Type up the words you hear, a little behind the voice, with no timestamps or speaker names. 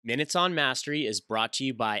Minutes on Mastery is brought to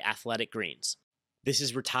you by Athletic Greens. This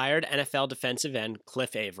is retired NFL defensive end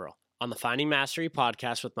Cliff Avril on the Finding Mastery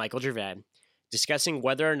podcast with Michael Gervais, discussing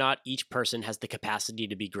whether or not each person has the capacity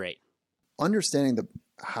to be great. Understanding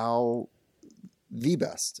how the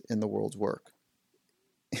best in the world's work.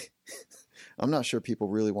 I'm not sure people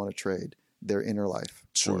really want to trade their inner life.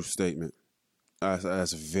 True statement.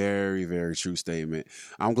 That's a very, very true statement.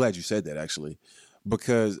 I'm glad you said that, actually,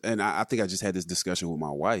 because, and I think I just had this discussion with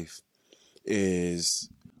my wife, is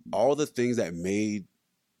all the things that made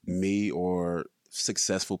me or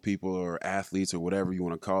successful people or athletes or whatever you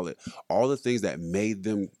want to call it, all the things that made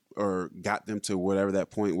them or got them to whatever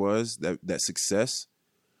that point was, that success,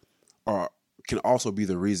 can also be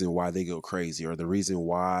the reason why they go crazy, or the reason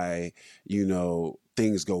why,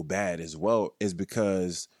 things go bad as well, is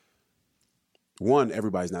because, one,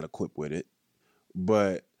 everybody's not equipped with it.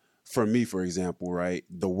 But for me, for example, right,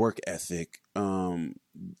 the work ethic,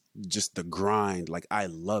 just the grind, like I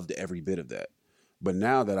loved every bit of that. But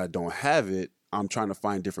now that I don't have it, I'm trying to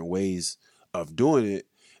find different ways of doing it.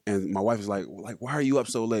 And my wife is like, why are you up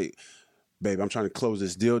so late? Babe, I'm trying to close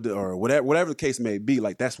this deal, or whatever the case may be.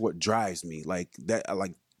 Like, that's what drives me. Like that,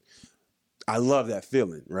 I love that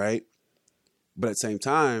feeling, right? But at the same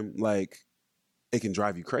time, like, it can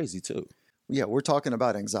drive you crazy too. Yeah, we're talking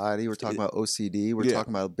about anxiety. We're talking about OCD. We're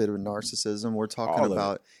talking about a bit of narcissism. We're talking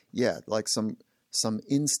about, like some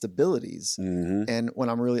instabilities. Mm-hmm. And when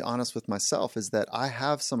I'm really honest with myself is that I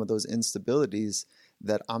have some of those instabilities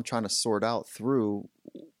that I'm trying to sort out through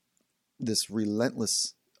this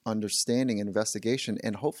relentless understanding and investigation,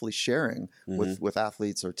 and hopefully sharing with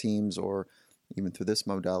athletes or teams, or even through this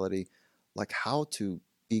modality, like how to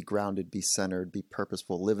be grounded, be centered, be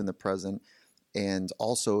purposeful, live in the present, and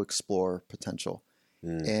also explore potential.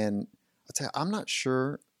 And I'll tell you, I'm not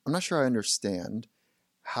sure I understand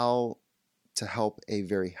how to help a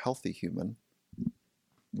very healthy human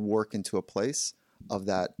work into a place of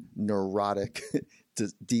that neurotic,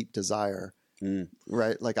 deep desire.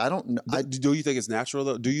 Right? Like, I don't know. Do you think it's natural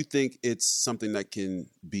though? Do you think it's something that can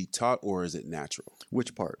be taught, or is it natural?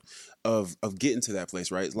 Which part? Of getting to that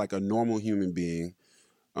place, right? It's like a normal human being,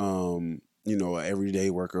 an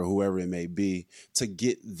everyday worker, whoever it may be, to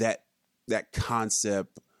get that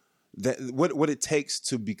concept, that what it takes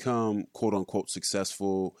to become quote unquote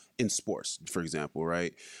successful in sports, for example,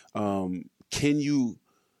 right? Can you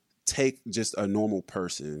take just a normal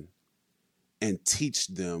person and teach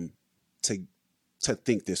them to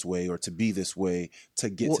think this way, or to be this way, to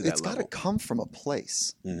get to that level? It's got to come from a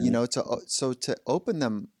place, to open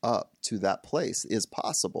them up to that place is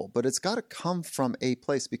possible, but it's got to come from a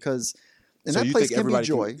place, because that place can be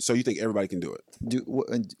joy. So you think everybody can do it?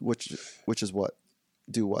 Which is what?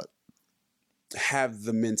 Do what? Have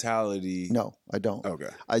the mentality. No, I don't. Okay.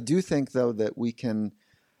 I do think though that we can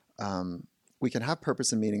have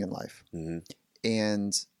purpose and meaning in life. Mm-hmm.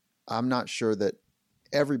 And I'm not sure that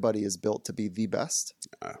everybody is built to be the best.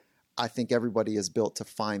 I think everybody is built to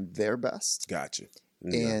find their best. Gotcha.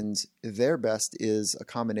 Mm-hmm. And their best is a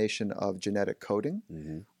combination of genetic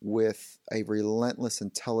coding with a relentless,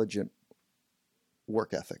 intelligent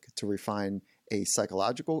work ethic to refine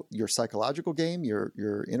your psychological game,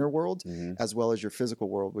 your inner world, as well as your physical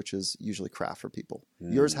world, which is usually craft for people.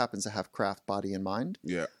 Yours happens to have craft, body, and mind.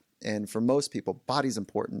 Yeah. And for most people, body's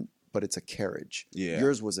important, but it's a carriage. Yeah.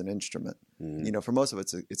 Yours was an instrument. For most of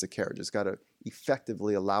it, it's a carriage. It's got to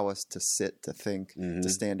effectively allow us to sit, to think, to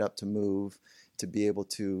stand up, to move, to be able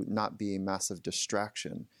to not be a massive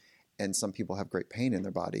distraction. And some people have great pain in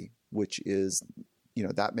their body, which is,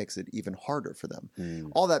 that makes it even harder for them.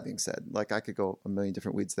 All that being said, like, I could go a million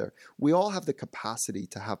different weeds there. We all have the capacity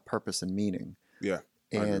to have purpose and meaning. Yeah.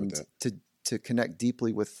 And to connect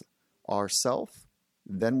deeply with ourself,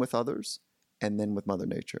 then with others, and then with Mother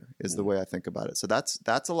Nature is the way I think about it. So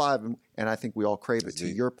that's alive, and I think we all crave it, to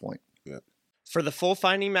your point. Yeah. For the full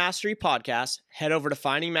Finding Mastery podcast, head over to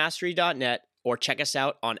findingmastery.net or check us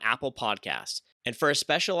out on Apple Podcasts. And for a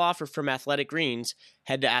special offer from Athletic Greens,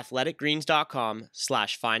 head to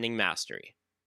athleticgreens.com/findingmastery.